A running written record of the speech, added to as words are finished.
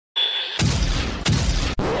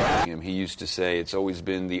him. He used to say it's always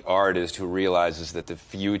been the artist who realizes that the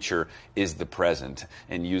future is the present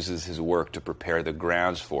and uses his work to prepare the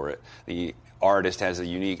grounds for it. The artist has a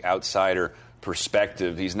unique outsider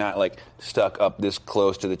perspective. He's not like stuck up this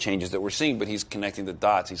close to the changes that we're seeing, but he's connecting the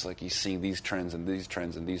dots. He's seeing these trends and these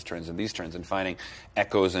trends and these trends and these trends and finding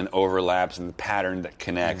echoes and overlaps and the pattern that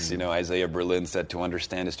connects. Isaiah Berlin said to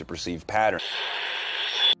understand is to perceive pattern.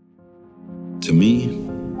 To me,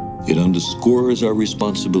 it underscores our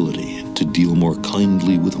responsibility to deal more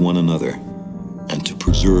kindly with one another and to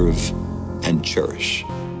preserve and cherish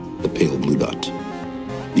the pale blue dot,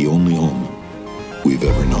 the only home we've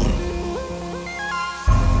ever known.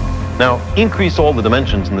 Now, increase all the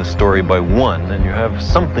dimensions in this story by 1, and you have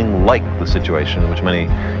something like the situation which many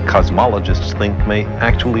cosmologists think may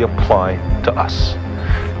actually apply to us.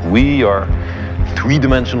 We are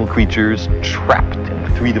three-dimensional creatures trapped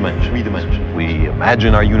in three dimensions. We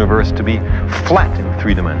imagine our universe to be flat in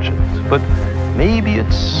 3 dimensions, but maybe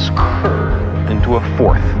it's curved into a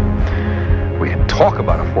 4th. We can talk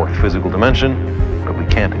about a 4th physical dimension, but we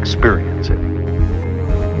can't experience it.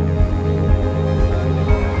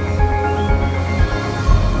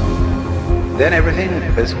 Then everything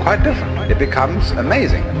is quite different. It becomes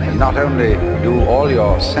amazing. And not only do all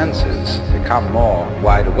your senses become more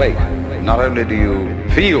wide awake, not only do you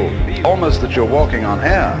feel almost that you're walking on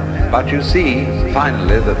air, but you see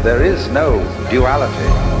finally that there is no duality,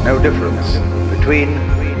 no difference between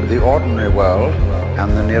the ordinary world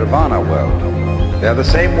and the nirvana world. They're the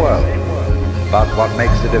same world, but what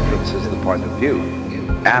makes the difference is the point of view.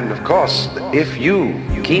 And of course, if you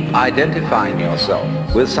keep identifying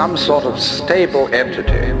yourself with some sort of stable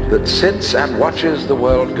entity that sits and watches the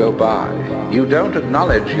world go by, you don't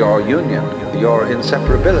acknowledge your union, your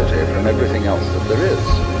inseparability from everything else that there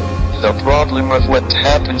is. The problem of what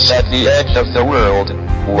happens at the edge of the world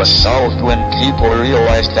was solved when people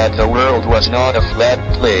realized that the world was not a flat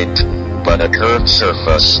plate, but a curved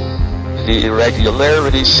surface. The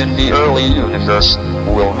irregularities in the early universe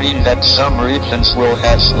will mean that some regions will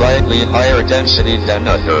have slightly higher density than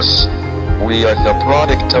others. We are the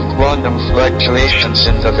product of quantum fluctuations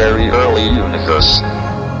in the very early universe.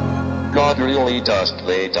 God really does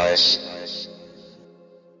play dice.